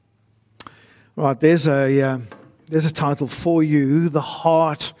Right, there's a title for you, The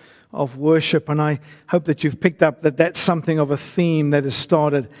Heart of Worship, and I hope that you've picked up that that's something of a theme that has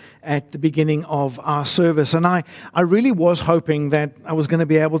started at the beginning of our service. And I really was hoping that I was going to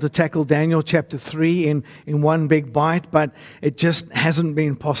be able to tackle Daniel chapter 3 in one big bite, but it just hasn't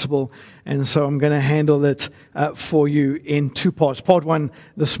been possible. And so I'm going to handle it for you in two parts. Part one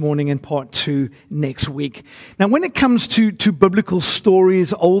this morning and part two next week. Now, when it comes to biblical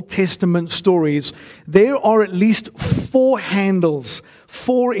stories, Old Testament stories, there are at least four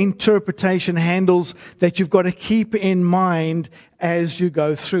interpretation handles that you've got to keep in mind as you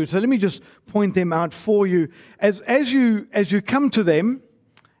go through. So let me just point them out for you. As you come to them,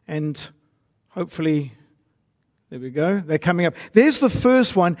 and hopefully, there we go, they're coming up. There's the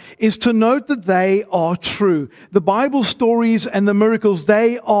first one, is to note that they are true. The Bible stories and the miracles,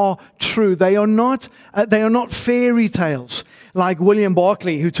 they are true. They are not fairy tales. Like William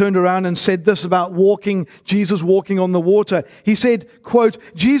Barclay, who turned around and said this about Jesus walking on the water. He said, quote,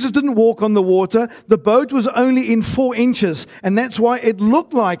 "Jesus didn't walk on the water. The boat was only in 4 inches, and that's why it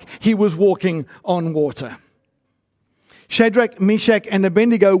looked like he was walking on water." Shadrach, Meshach, and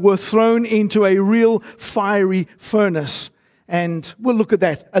Abednego were thrown into a real fiery furnace. And we'll look at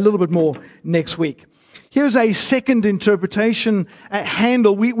that a little bit more next week. Here's a second interpretation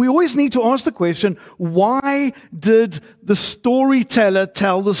handle. We always need to ask the question, why did the storyteller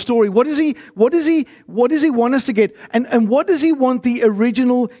tell the story? What does he want us to get? And what does he want the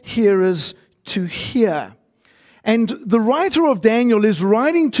original hearers to hear? And the writer of Daniel is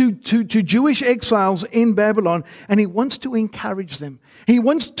writing to Jewish exiles in Babylon, and he wants to encourage them. He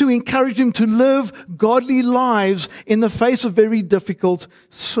wants to encourage them to live godly lives in the face of very difficult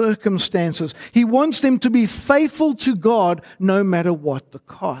circumstances. He wants them to be faithful to God no matter what the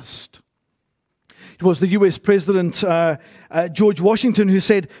cost. It was the U.S. President George Washington who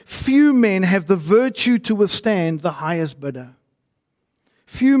said, "Few men have the virtue to withstand the highest bidder."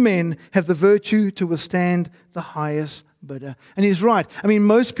 Few men have the virtue to withstand the highest bidder. And he's right. I mean,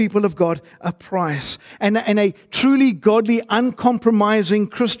 most people have got a price. And a truly godly, uncompromising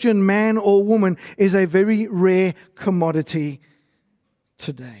Christian man or woman is a very rare commodity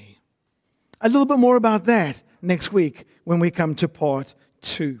today. A little bit more about that next week when we come to part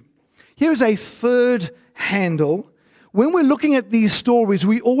 2. Here's a third handle. When we're looking at these stories,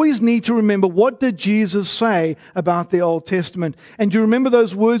 we always need to remember, what did Jesus say about the Old Testament? And do you remember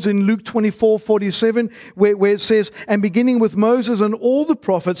those words in Luke 24:47, where it says, "And beginning with Moses and all the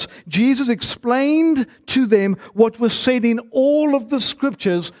prophets, Jesus explained to them what was said in all of the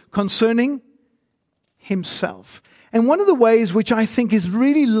scriptures concerning himself." And one of the ways which I think is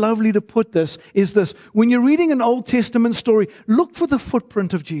really lovely to put this is this: when you're reading an Old Testament story, look for the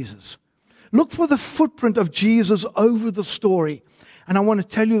footprint of Jesus. Look for the footprint of Jesus over the story. And I want to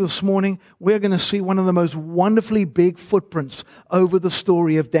tell you this morning, we're going to see one of the most wonderfully big footprints over the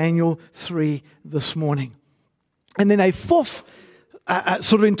story of Daniel 3 this morning. And then a fourth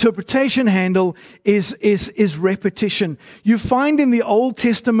sort of interpretation handle is repetition. You find in the Old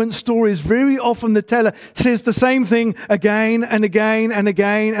Testament stories, very often the teller says the same thing again and again and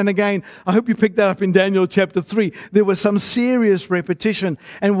again and again. I hope you picked that up in Daniel chapter 3. There was some serious repetition.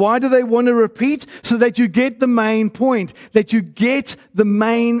 And why do they want to repeat? So that you get the main point, that you get the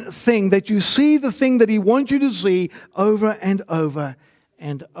main thing, that you see the thing that he wants you to see over and over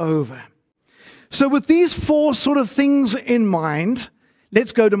and over. So with these four sort of things in mind,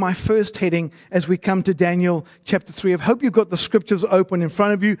 let's go to my first heading as we come to Daniel chapter 3. I hope you've got the scriptures open in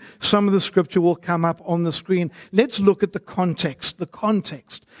front of you. Some of the scripture will come up on the screen. Let's look at the context.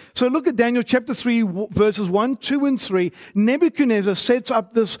 So look at Daniel chapter 3, verses 1, 2, and 3. Nebuchadnezzar sets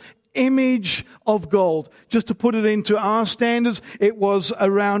up this image of gold. Just to put it into our standards, it was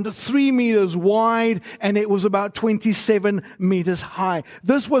around 3 meters wide and it was about 27 meters high.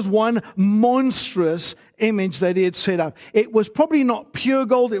 This was one monstrous image that he had set up. It was probably not pure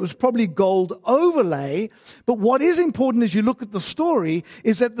gold, it was probably gold overlay. But what is important as you look at the story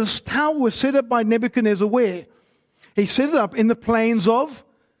is that this tower was set up by Nebuchadnezzar where? He set it up in the plains of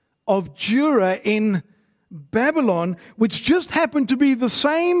Dura in Babylon, which just happened to be the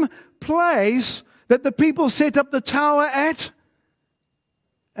same place that the people set up the tower at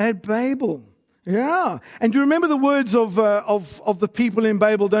Babel. Yeah. And do you remember the words of the people in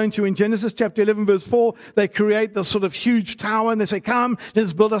Babel, don't you? In Genesis chapter 11, verse 4, they create this sort of huge tower and they say, "Come,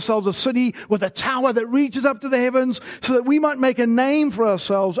 let's build ourselves a city with a tower that reaches up to the heavens so that we might make a name for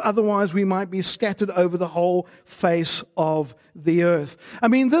ourselves. Otherwise, we might be scattered over the whole face of the earth." I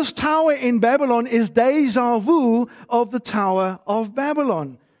mean, this tower in Babylon is deja vu of the Tower of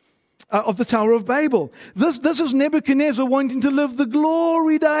Babylon. of the Tower of Babel. This is Nebuchadnezzar wanting to live the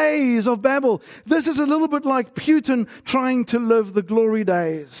glory days of Babel. This is a little bit like Putin trying to live the glory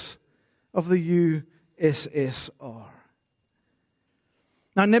days of the USSR.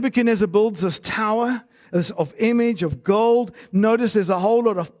 Now Nebuchadnezzar builds this tower of image, of gold. Notice there's a whole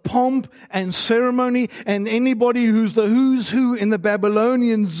lot of pomp and ceremony, and anybody who's the who's who in the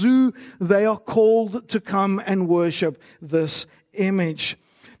Babylonian zoo, they are called to come and worship this image.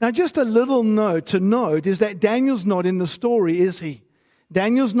 Now just a little note to note is that Daniel's not in the story, is he?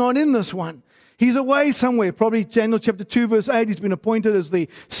 Daniel's not in this one. He's away somewhere, probably Daniel chapter 2 verse 8. He's been appointed as the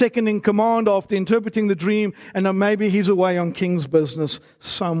second in command after interpreting the dream, and then maybe he's away on king's business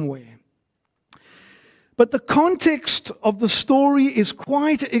somewhere. But the context of the story is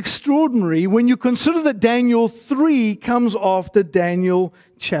quite extraordinary when you consider that Daniel 3 comes after Daniel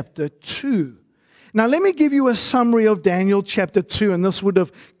chapter 2. Now let me give you a summary of Daniel chapter 2, and this would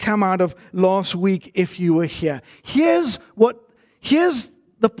have come out of last week if you were here. Here's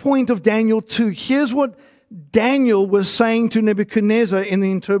the point of Daniel 2. Here's what Daniel was saying to Nebuchadnezzar in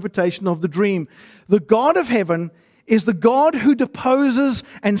the interpretation of the dream. The God of heaven is the God who deposes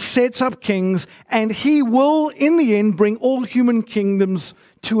and sets up kings, and he will, in the end, bring all human kingdoms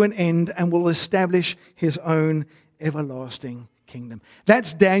to an end and will establish his own everlasting kingdom.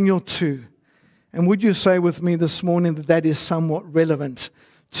 That's Daniel 2. And would you say with me this morning that that is somewhat relevant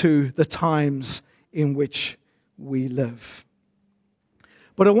to the times in which we live?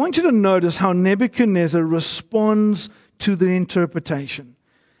 But I want you to notice how Nebuchadnezzar responds to the interpretation.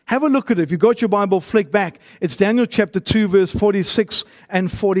 Have a look at it. If you've got your Bible, flick back. It's Daniel chapter 2, verse 46 and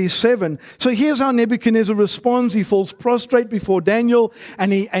 47. So here's how Nebuchadnezzar responds. He falls prostrate before Daniel,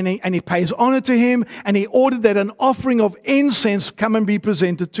 and he pays honor to him, and he ordered that an offering of incense come and be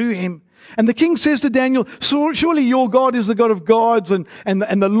presented to him. And the king says to Daniel, surely your God is the God of gods and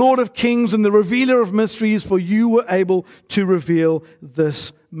the Lord of kings and the revealer of mysteries, for you were able to reveal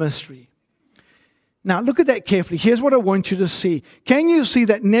this mystery. Now, look at that carefully. Here's what I want you to see. Can you see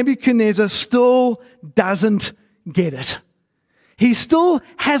that Nebuchadnezzar still doesn't get it? He still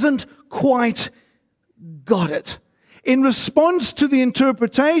hasn't quite got it. In response to the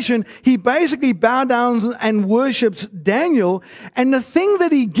interpretation, he basically bows down and worships Daniel. And the thing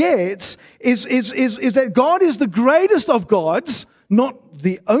that he gets is that God is the greatest of gods, not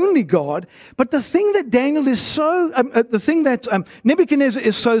the only God. But the thing that Nebuchadnezzar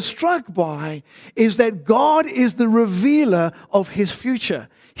is so struck by is that God is the revealer of his future.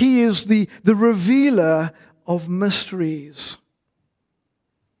 He is the revealer of mysteries.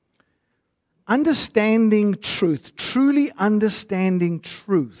 Understanding truth, truly understanding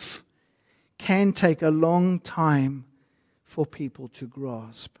truth, can take a long time for people to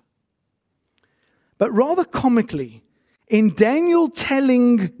grasp. But rather comically, in Daniel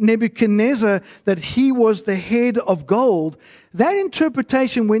telling Nebuchadnezzar that he was the head of gold, that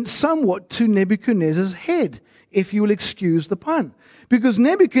interpretation went somewhat to Nebuchadnezzar's head, if you will excuse the pun. Because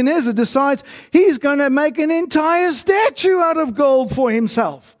Nebuchadnezzar decides he's going to make an entire statue out of gold for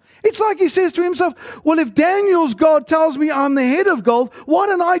himself. It's like he says to himself, well, if Daniel's God tells me I'm the head of gold, why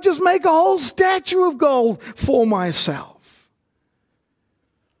don't I just make a whole statue of gold for myself?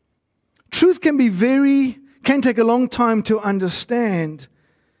 Truth can take a long time to understand,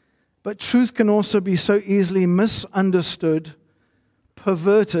 but truth can also be so easily misunderstood,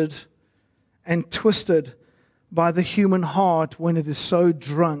 perverted, and twisted by the human heart when it is so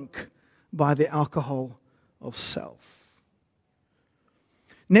drunk by the alcohol of self.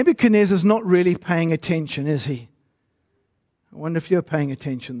 Nebuchadnezzar's not really paying attention, is he? I wonder if you're paying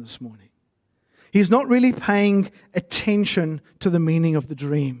attention this morning. He's not really paying attention to the meaning of the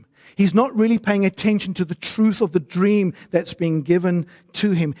dream. He's not really paying attention to the truth of the dream that's being given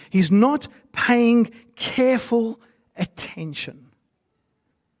to him. He's not paying careful attention.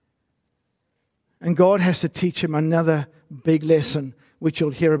 And God has to teach him another big lesson, which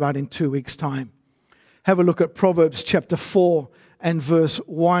you'll hear about in 2 weeks' time. Have a look at Proverbs chapter 4 and verse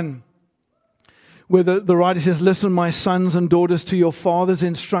 1, where the writer says, listen, my sons and daughters, to your father's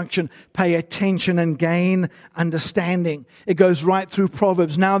instruction. Pay attention and gain understanding. It goes right through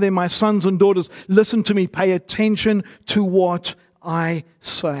Proverbs. Now then, my sons and daughters, listen to me. Pay attention to what I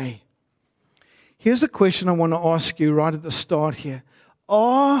say. Here's a question I want to ask you right at the start here.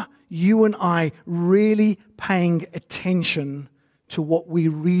 Are you and I really paying attention to what we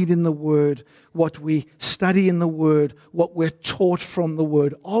read in the Word, what we study in the Word, what we're taught from the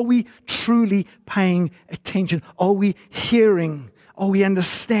Word? Are we truly paying attention? Are we hearing? Are we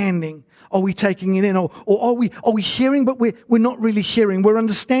understanding? Are we taking it in? Or are we hearing, but we're not really hearing? We're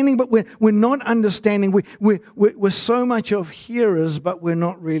understanding, but we're not understanding. We're so much of hearers, but we're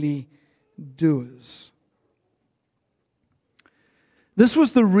not really doers. This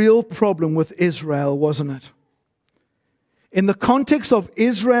was the real problem with Israel, wasn't it? In the context of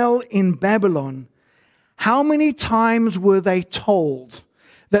Israel in Babylon, how many times were they told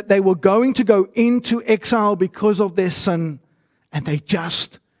that they were going to go into exile because of their sin, and they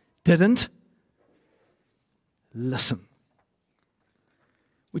just didn't listen?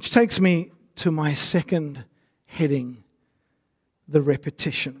 Which takes me to my second heading, the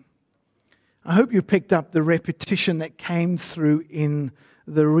repetition. I hope you picked up the repetition that came through in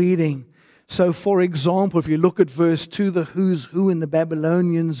the reading. So, for example, if you look at verse 2, the who's who in the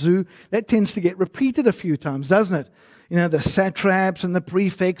Babylonian zoo, that tends to get repeated a few times, doesn't it? You know, the satraps and the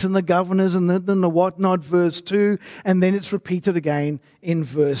prefects and the governors and the whatnot, verse 2, and then it's repeated again in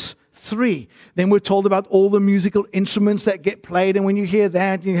verse 3. Then we're told about all the musical instruments that get played, and when you hear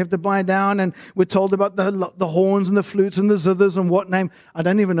that, you have to bow down, and we're told about the horns and the flutes and the zithers and what name. I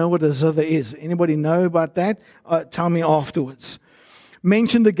don't even know what a zither is. Anybody know about that? Tell me afterwards.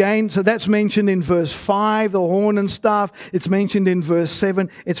 Mentioned again, so that's mentioned in verse 5, the horn and staff. It's mentioned in verse 7.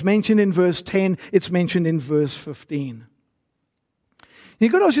 It's mentioned in verse 10. It's mentioned in verse 15.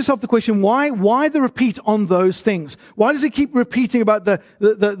 You've got to ask yourself the question, why the repeat on those things? Why does he keep repeating about the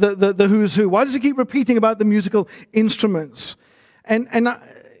who's who? Why does he keep repeating about the musical instruments? And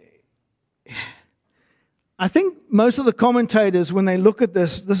I think most of the commentators, when they look at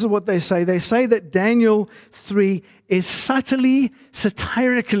this is what they say. They say that Daniel 3 is subtly,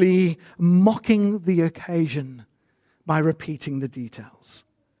 satirically mocking the occasion by repeating the details.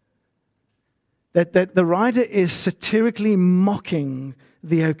 That the writer is satirically mocking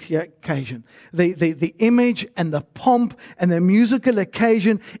the occasion. The image and the pomp and the musical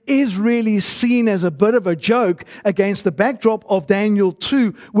occasion is really seen as a bit of a joke against the backdrop of Daniel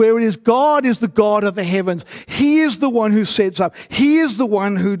 2, where it is God is the God of the heavens. He is the one who sets up. He is the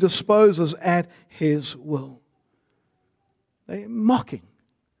one who disposes at His will. They're mocking.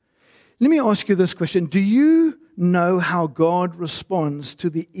 Let me ask you this question. Do you know how God responds to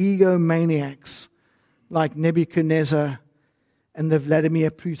the egomaniacs like Nebuchadnezzar and the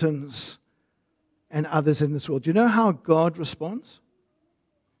Vladimir Putins and others in this world? Do you know how God responds?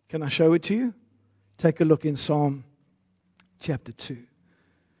 Can I show it to you? Take a look in Psalm chapter 2.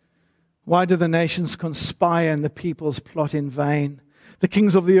 Why do the nations conspire and the peoples plot in vain? The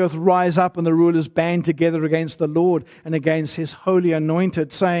kings of the earth rise up and the rulers band together against the Lord and against His holy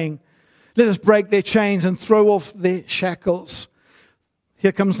anointed, saying, let us break their chains and throw off their shackles.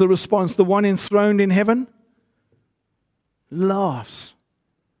 Here comes the response. The one enthroned in heaven laughs.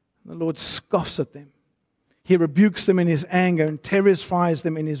 The Lord scoffs at them. He rebukes them in His anger and terrifies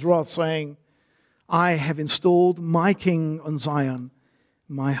them in His wrath, saying, I have installed my king on Zion,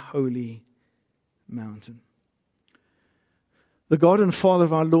 my holy mountain. The God and Father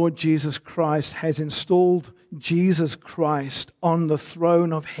of our Lord Jesus Christ has installed Jesus Christ on the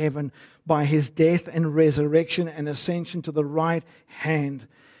throne of heaven by His death and resurrection and ascension to the right hand.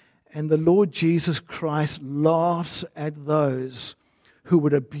 And the Lord Jesus Christ laughs at those who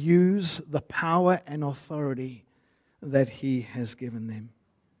would abuse the power and authority that He has given them.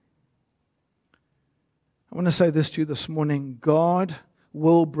 I want to say this to you this morning. God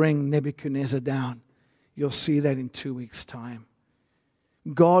will bring Nebuchadnezzar down. You'll see that in 2 weeks' time.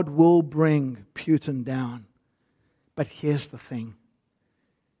 God will bring Putin down. But here's the thing.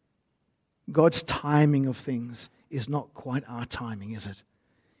 God's timing of things is not quite our timing, is it?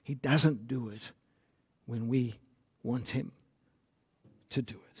 He doesn't do it when we want Him to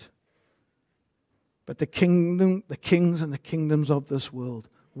do it. But the kings and the kingdoms of this world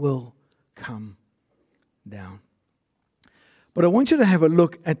will come down. But I want you to have a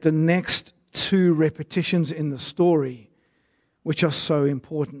look at the next two repetitions in the story, which are so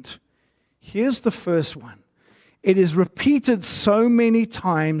important. Here's the first one. It is repeated so many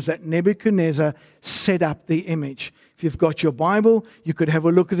times that Nebuchadnezzar set up the image. If you've got your Bible, you could have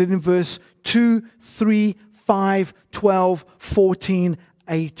a look at it in verse 2, 3, 5, 12, 14,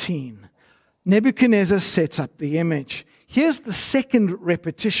 18. Nebuchadnezzar sets up the image. Here's the second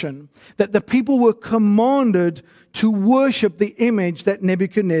repetition, that the people were commanded to worship the image that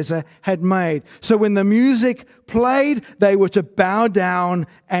Nebuchadnezzar had made. So when the music played, they were to bow down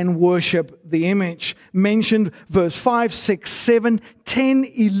and worship the image. Mentioned verse 5, 6, 7, 10,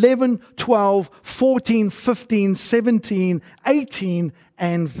 11, 12, 14, 15, 17, 18,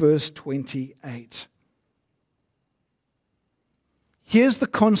 and verse 28. Here's the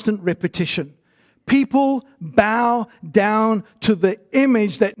constant repetition. People bow down to the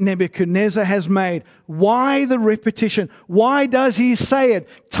image that Nebuchadnezzar has made. Why the repetition? Why does he say it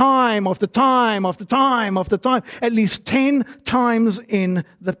time after time after time after time? At least 10 times in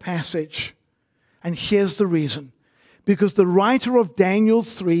the passage. And here's the reason. Because the writer of Daniel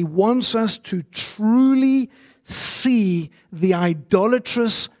 3 wants us to truly see the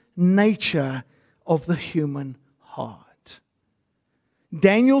idolatrous nature of the human heart.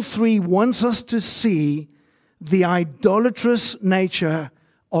 Daniel 3 wants us to see the idolatrous nature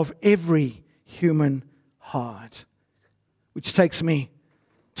of every human heart. Which takes me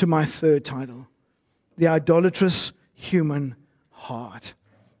to my third title, the idolatrous human heart.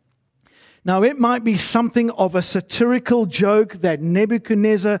 Now, it might be something of a satirical joke that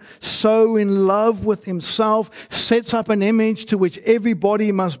Nebuchadnezzar, so in love with himself, sets up an image to which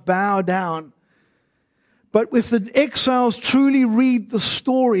everybody must bow down. But if the exiles truly read the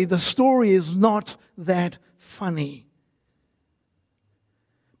story is not that funny.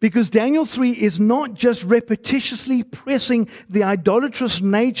 Because Daniel 3 is not just repetitiously pressing the idolatrous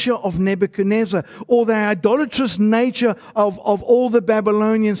nature of Nebuchadnezzar or the idolatrous nature of all the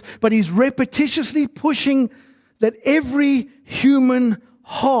Babylonians, but he's repetitiously pushing that every human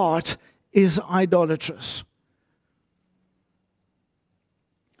heart is idolatrous.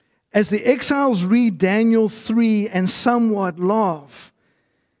 As the exiles read Daniel 3 and somewhat laugh,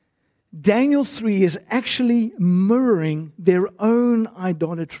 Daniel 3 is actually mirroring their own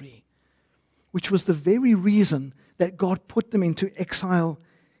idolatry, which was the very reason that God put them into exile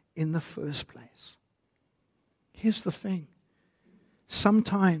in the first place. Here's the thing.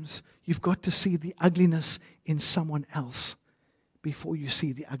 Sometimes you've got to see the ugliness in someone else before you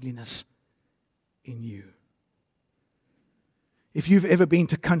see the ugliness in you. If you've ever been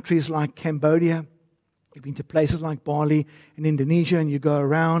to countries like Cambodia, you've been to places like Bali in Indonesia, and you go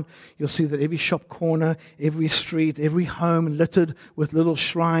around, you'll see that every shop corner, every street, every home littered with little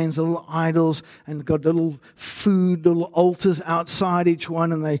shrines, little idols, and got little food, little altars outside each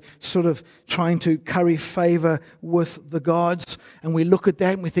one, and they sort of trying to curry favor with the gods. And we look at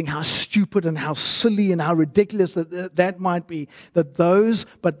that and we think how stupid and how silly and how ridiculous that might be. But those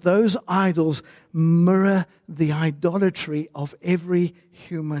idols mirror the idolatry of every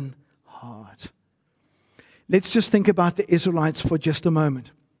human heart. Let's just think about the Israelites for just a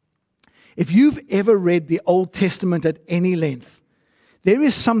moment. If you've ever read the Old Testament at any length, there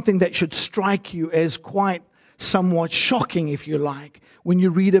is something that should strike you as quite somewhat shocking, if you like, when you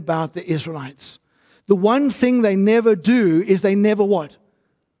read about the Israelites. The one thing they never do is they never what?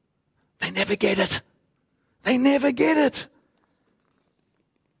 They never get it. They never get it.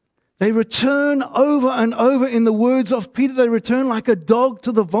 They return over and over, in the words of Peter, they return like a dog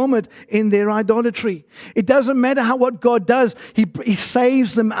to the vomit in their idolatry. It doesn't matter what God does. He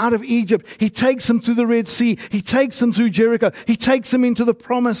saves them out of Egypt. He takes them through the Red Sea. He takes them through Jericho. He takes them into the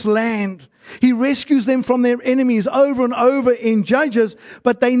promised land. He rescues them from their enemies over and over in Judges,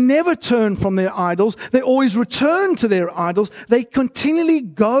 but they never turn from their idols. They always return to their idols. They continually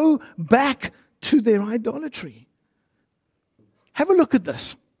go back to their idolatry. Have a look at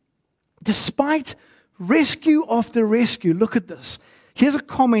this. Despite rescue after rescue, look at this. Here's a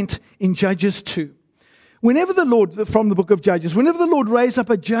comment in Judges 2. Whenever the Lord, from the book of Judges, whenever the Lord raised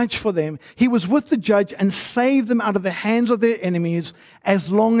up a judge for them, he was with the judge and saved them out of the hands of their enemies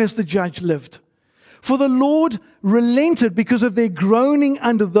as long as the judge lived. For the Lord relented because of their groaning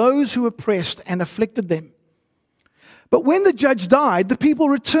under those who oppressed and afflicted them. But when the judge died, the people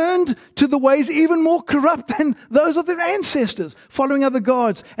returned to the ways even more corrupt than those of their ancestors, following other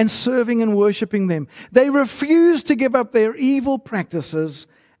gods and serving and worshiping them. They refused to give up their evil practices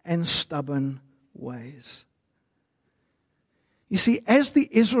and stubborn ways. You see, as the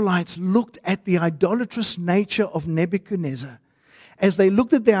Israelites looked at the idolatrous nature of Nebuchadnezzar, as they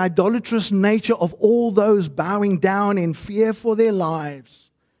looked at the idolatrous nature of all those bowing down in fear for their lives,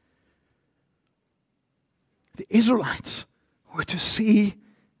 the Israelites were to see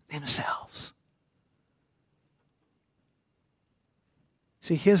themselves.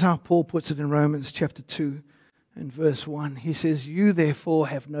 See, here's how Paul puts it in Romans chapter 2 and verse 1. He says, "You therefore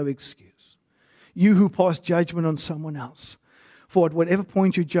have no excuse, you who pass judgment on someone else. For at whatever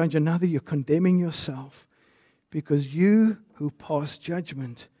point you judge another, you're condemning yourself, because you who pass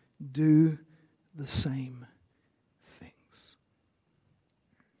judgment do the same."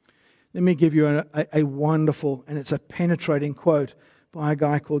 Let me give you a wonderful, and it's a penetrating quote by a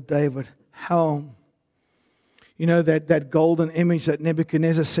guy called David Helm. You know, that golden image that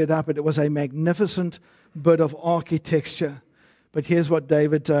Nebuchadnezzar set up, it was a magnificent bit of architecture. But here's what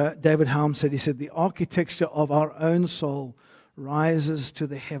David Helm said. He said, "The architecture of our own soul rises to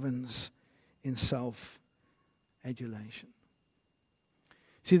the heavens in self-adulation.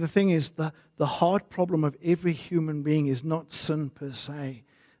 See, the thing is, the heart problem of every human being is not sin per se.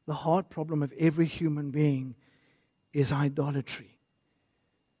 The heart problem of every human being is idolatry.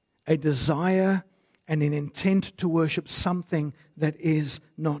 A desire and an intent to worship something that is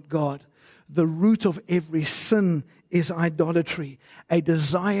not God. The root of every sin is idolatry. A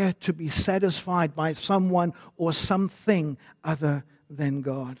desire to be satisfied by someone or something other than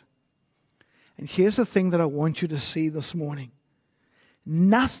God. And here's the thing that I want you to see this morning.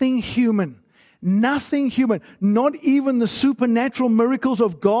 Nothing human, not even the supernatural miracles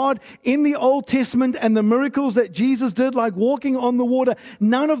of God in the Old Testament and the miracles that Jesus did, like walking on the water,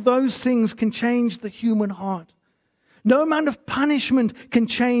 none of those things can change the human heart. No amount of punishment can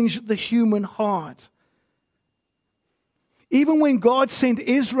change the human heart. Even when God sent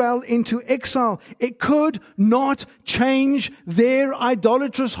Israel into exile, it could not change their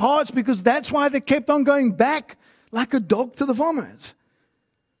idolatrous hearts, because that's why they kept on going back like a dog to the vomit.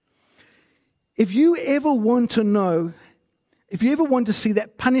 If you ever want to see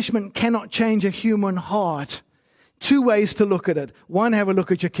that punishment cannot change a human heart, two ways to look at it. One, have a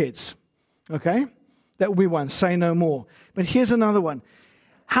look at your kids. Okay? That will be one. Say no more. But here's another one.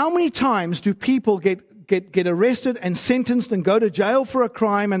 How many times do people get arrested and sentenced and go to jail for a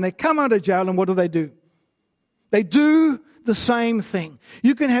crime, and they come out of jail, and what do? They do the same thing.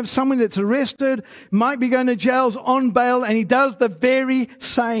 You can have someone that's arrested, might be going to jail on bail, and he does the very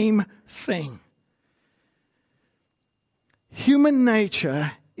same thing. Human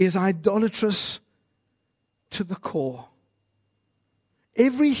nature is idolatrous to the core.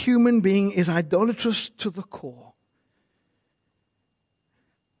 Every human being is idolatrous to the core.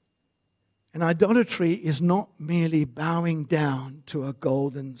 And idolatry is not merely bowing down to a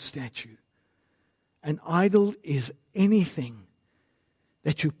golden statue. An idol is anything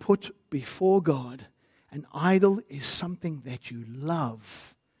that you put before God. An idol is something that you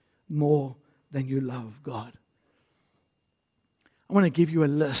love more than you love God. I want to give you a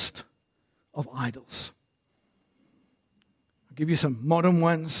list of idols. I'll give you some modern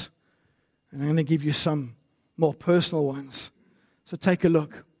ones, and I'm going to give you some more personal ones. So take a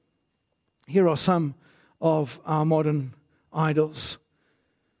look. Here are some of our modern idols.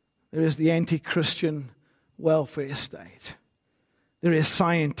 There is the anti-Christian welfare state. There is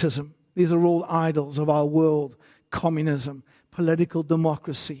scientism. These are all idols of our world. Communism, political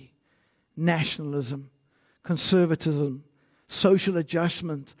democracy, nationalism, conservatism, social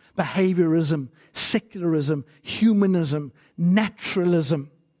adjustment, behaviorism, secularism, humanism,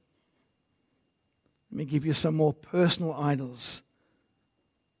 naturalism. Let me give you some more personal idols.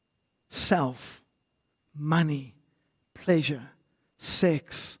 Self, money, pleasure,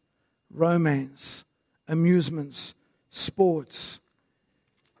 sex, romance, amusements, sports,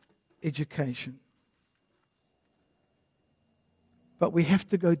 education. But we have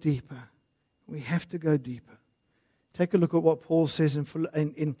to go deeper. We have to go deeper. Take a look at what Paul says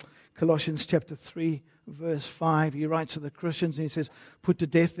in Colossians chapter 3, verse 5. He writes to the Christians and he says, "Put to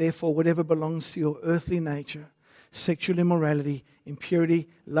death, therefore, whatever belongs to your earthly nature, sexual immorality, impurity,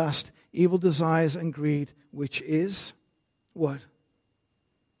 lust, evil desires, and greed, which is," what?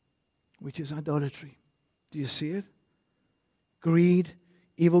 Which is idolatry. Do you see it? Greed,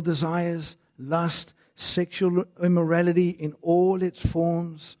 evil desires, lust, sexual immorality in all its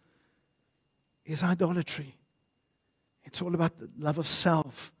forms is idolatry. It's all about the love of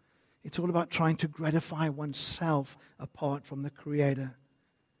self. It's all about trying to gratify oneself apart from the Creator.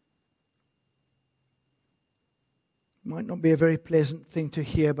 It might not be a very pleasant thing to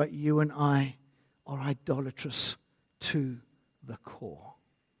hear, but you and I are idolatrous to the core.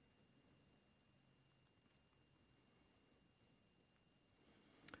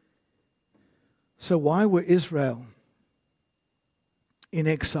 So why were Israel in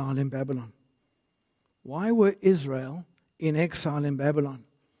exile in Babylon? Why were Israel in exile in Babylon?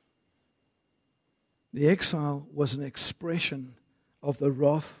 The exile was an expression of the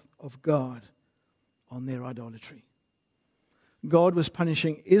wrath of God on their idolatry. God was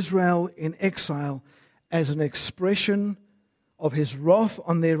punishing Israel in exile as an expression of His wrath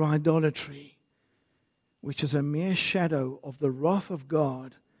on their idolatry, which is a mere shadow of the wrath of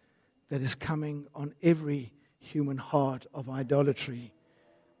God that is coming on every human heart of idolatry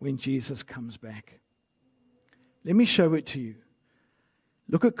when Jesus comes back. Let me show it to you.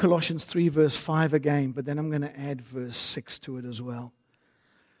 Look at Colossians 3 verse 5 again, but then I'm going to add verse 6 to it as well.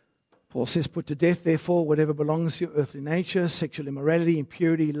 Paul says, "Put to death, therefore, whatever belongs to your earthly nature, sexual immorality,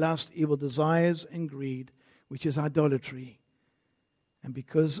 impurity, lust, evil desires, and greed, which is idolatry. And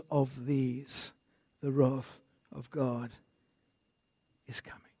because of these, the wrath of God is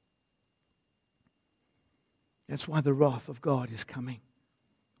coming." That's why the wrath of God is coming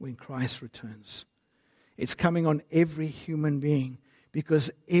when Christ returns. It's coming on every human being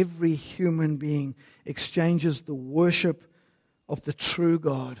because every human being exchanges the worship of the true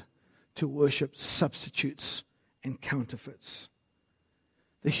God to worship substitutes and counterfeits.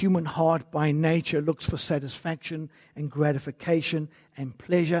 The human heart by nature looks for satisfaction and gratification and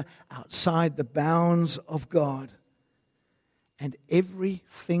pleasure outside the bounds of God. And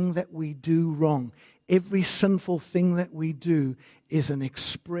everything that we do wrong, every sinful thing that we do is an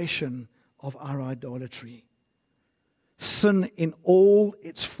expression of our idolatry. Sin in all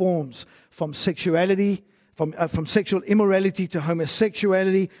its forms, from sexuality, from sexual immorality to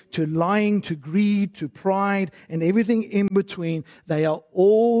homosexuality, to lying, to greed, to pride, and everything in between, they are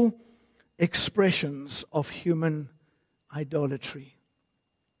all expressions of human idolatry.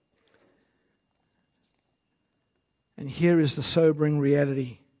 And here is the sobering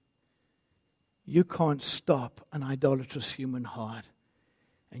reality. You can't stop an idolatrous human heart,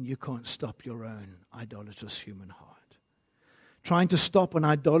 and you can't stop your own idolatrous human heart. Trying to stop an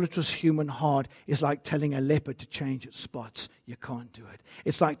idolatrous human heart is like telling a leopard to change its spots. You can't do it.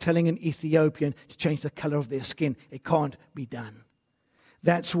 It's like telling an Ethiopian to change the color of their skin. It can't be done.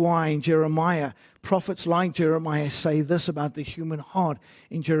 That's why in Jeremiah, prophets like Jeremiah say this about the human heart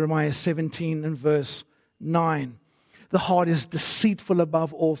in Jeremiah 17 and verse 9. The heart is deceitful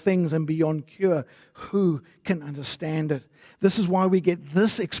above all things and beyond cure. Who can understand it? This is why we get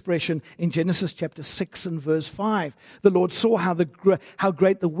this expression in Genesis chapter 6 and verse 5. The Lord saw how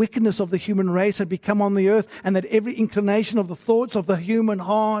great the wickedness of the human race had become on the earth, and that every inclination of the thoughts of the human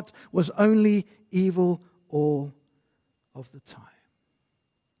heart was only evil all of the time.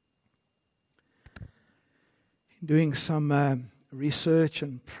 In doing some research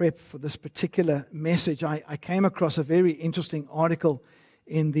and prep for this particular message, I came across a very interesting article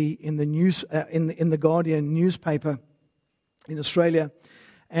in the Guardian newspaper in Australia,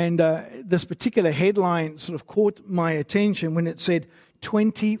 and this particular headline sort of caught my attention when it said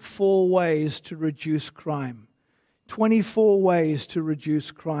 24 ways to reduce crime. 24 ways to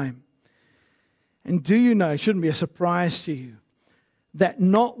reduce crime. And do you know, it shouldn't be a surprise to you, that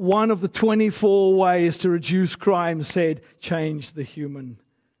not one of the 24 ways to reduce crime said change the human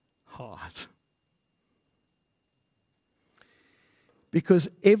heart. Because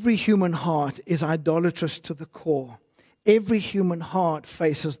every human heart is idolatrous to the core. Every human heart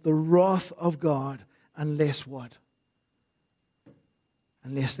faces the wrath of God unless what?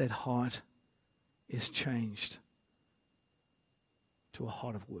 Unless that heart is changed to a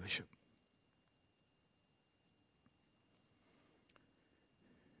heart of worship.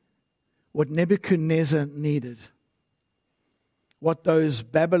 What Nebuchadnezzar needed, what those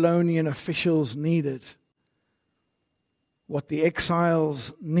Babylonian officials needed, what the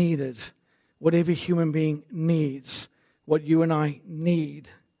exiles needed, what every human being needs, what you and I need,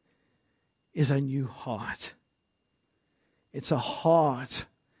 is a new heart. It's a heart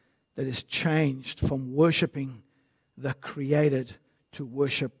that is changed from worshiping the created to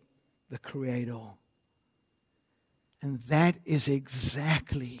worship the Creator. And that is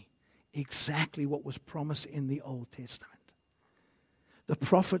exactly what was promised in the Old Testament. The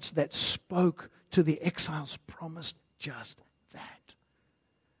prophets that spoke to the exiles promised just that.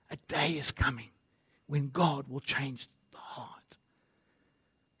 A day is coming when God will change the heart.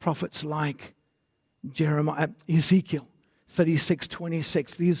 Prophets like Ezekiel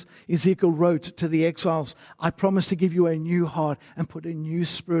 36:26. Ezekiel wrote to the exiles, I promise to give you a new heart and put a new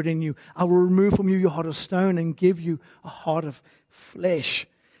spirit in you. I will remove from you your heart of stone and give you a heart of flesh.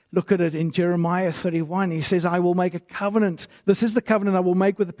 Look at it in Jeremiah 31. He says, I will make a covenant. This is the covenant I will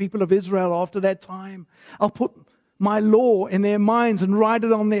make with the people of Israel after that time. I'll put my law in their minds and write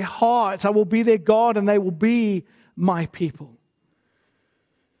it on their hearts. I will be their God and they will be my people.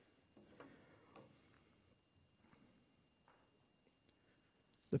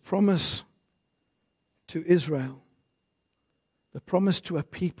 The promise to Israel, the promise to a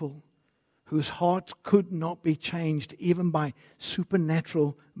people whose heart could not be changed even by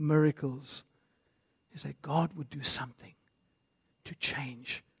supernatural miracles, is that God would do something to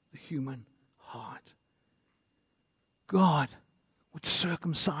change the human heart. God would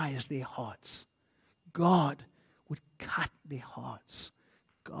circumcise their hearts. God would cut their hearts.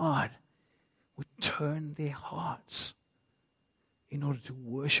 God would turn their hearts in order to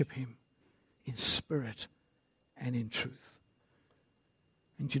worship Him in spirit and in truth.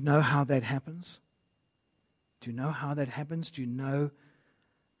 And do you know how that happens? Do you know how that happens? Do you know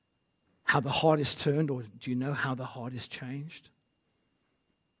how the heart is turned, or do you know how the heart is changed?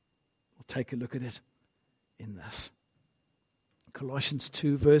 We'll take a look at it in this. Colossians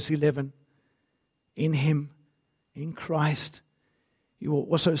 2 verse 11. In Him In Christ, you were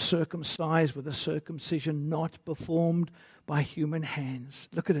also circumcised with a circumcision not performed by human hands.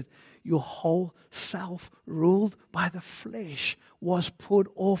 Look at it. Your whole self, ruled by the flesh, was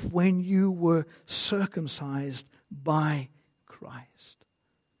put off when you were circumcised by Christ.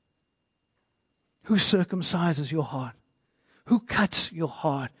 Who circumcises your heart? Who cuts your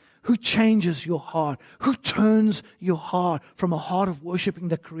heart? Who changes your heart? Who turns your heart from a heart of worshiping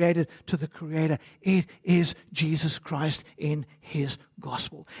the Creator to the Creator? It is Jesus Christ in His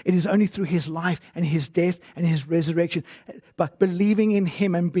gospel. It is only through His life and His death and His resurrection, but believing in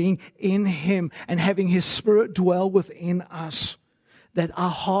Him and being in Him and having His Spirit dwell within us, that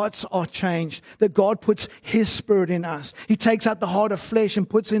our hearts are changed, that God puts His Spirit in us. He takes out the heart of flesh and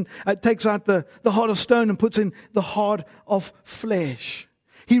takes out the heart of stone and puts in the heart of flesh.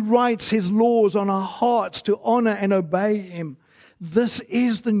 He writes His laws on our hearts to honor and obey Him. This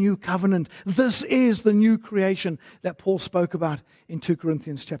is the new covenant. This is the new creation that Paul spoke about in 2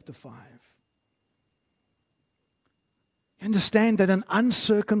 Corinthians chapter 5. You understand that an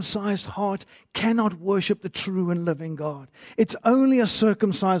uncircumcised heart cannot worship the true and living God. It's only a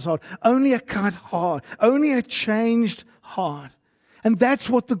circumcised heart, only a cut heart, only a changed heart. And that's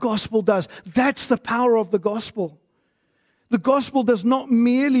what the gospel does. That's the power of the gospel. The gospel does not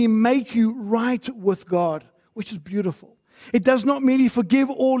merely make you right with God, which is beautiful. It does not merely forgive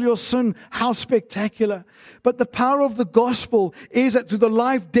all your sin. How spectacular. But the power of the gospel is that through the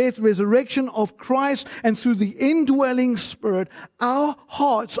life, death, resurrection of Christ and through the indwelling Spirit, our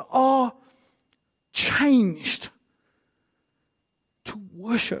hearts are changed to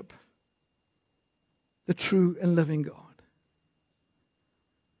worship the true and living God.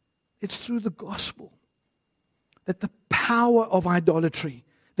 It's through the gospel that the power of idolatry,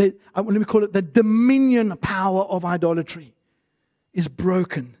 let me call it the dominion power of idolatry, is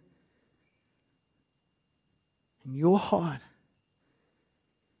broken. And your heart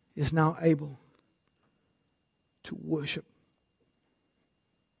is now able to worship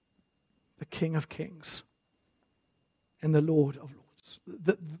the King of Kings and the Lord of Lords.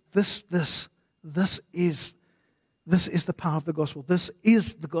 This is the power of the gospel. This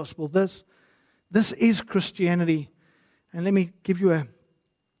is the gospel. This is Christianity. And let me give you a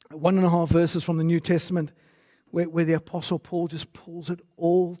 1.5 verses from the New Testament where the Apostle Paul just pulls it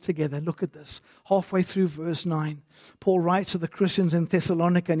all together. Look at this. Halfway through verse 9, Paul writes to the Christians in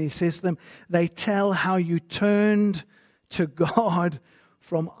Thessalonica and he says to them, they tell how you turned to God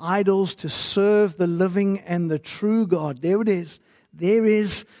from idols to serve the living and the true God. There it is.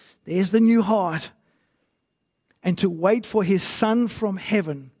 There's the new heart. And to wait for His Son from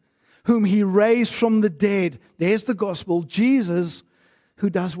heaven, whom He raised from the dead. There's the gospel. Jesus, who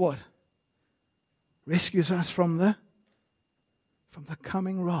does what? Rescues us from the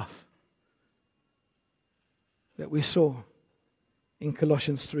coming wrath that we saw in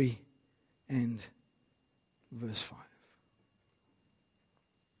Colossians 3 and verse 5.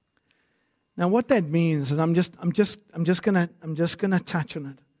 Now, what that means, and I'm just gonna touch on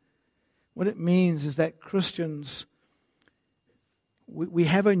it. What it means is that Christians, we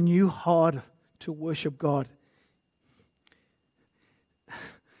have a new heart to worship God.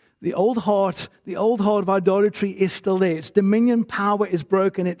 The old heart of idolatry is still there. Its dominion power is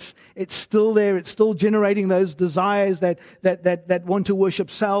broken. It's still there. It's still generating those desires that want to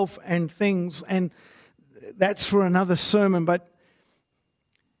worship self and things. And that's for another sermon. But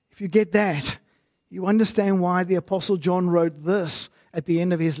if you get that, you understand why the Apostle John wrote this at the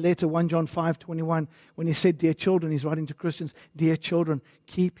end of his letter, 1 John 5:21, when he said, dear children, he's writing to Christians, dear children,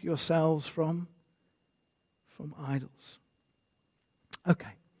 keep yourselves from idols. Okay.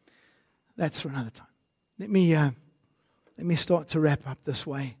 That's for another time. Let me start to wrap up this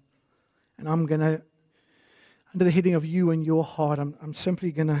way. And I'm going to, under the heading of you and your heart, I'm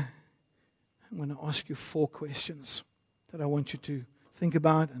simply going to ask you 4 questions that I want you to think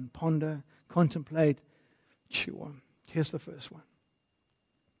about and ponder, contemplate, chew on. Here's the first one.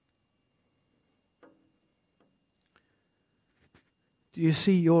 Do you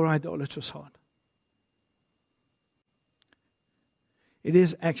see your idolatrous heart? It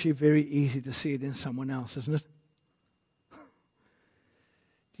is actually very easy to see it in someone else, isn't it?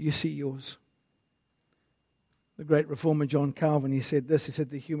 Do you see yours? The great reformer John Calvin, he said this, he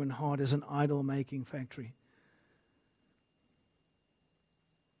said the human heart is an idol-making factory.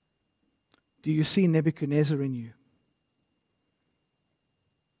 Do you see Nebuchadnezzar in you?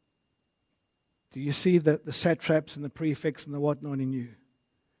 Do you see the satraps and the prefects and the whatnot in you?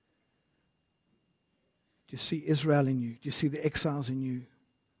 Do you see Israel in you? Do you see the exiles in you?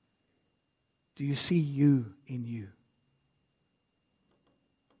 Do you see you in you?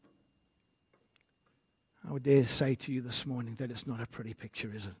 I would dare say to you this morning that it's not a pretty picture,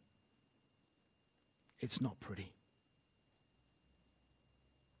 is it? It's not pretty.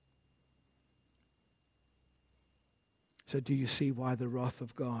 So do you see why the wrath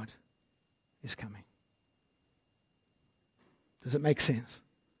of God is coming? Does it make sense?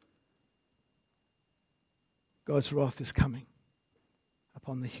 God's wrath is coming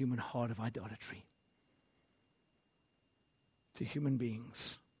upon the human heart of idolatry. To human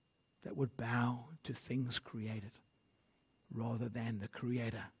beings that would bow to things created rather than the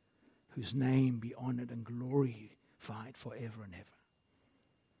Creator, whose name be honored and glorified forever and ever.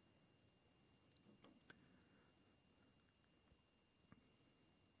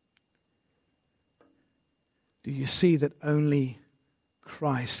 Do you see that only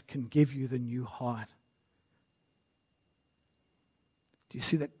Christ can give you the new heart? Do you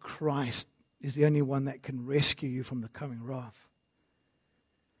see that Christ is the only one that can rescue you from the coming wrath?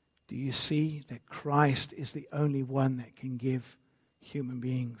 Do you see that Christ is the only one that can give human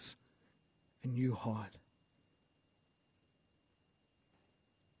beings a new heart?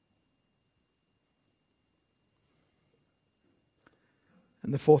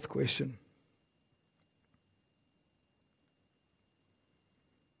 And the fourth question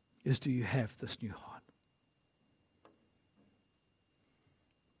is, do you have this new heart?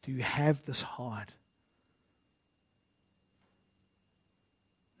 Do you have this heart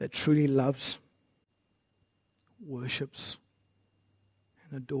that truly loves, worships,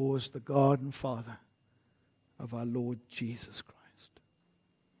 and adores the God and Father of our Lord Jesus Christ?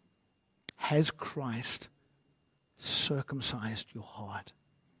 Has Christ circumcised your heart?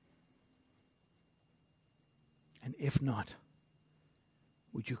 And if not,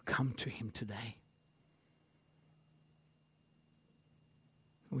 would you come to Him today?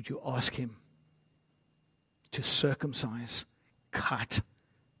 Would you ask Him to circumcise, cut,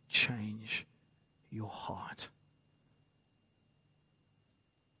 change your heart?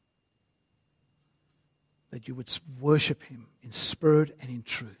 That you would worship Him in spirit and in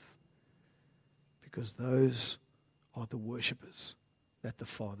truth, because those are the worshipers that the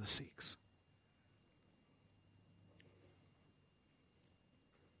Father seeks.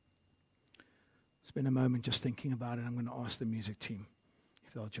 Spend a moment just thinking about it. I'm going to ask the music team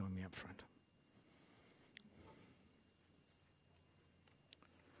if they'll join me up front.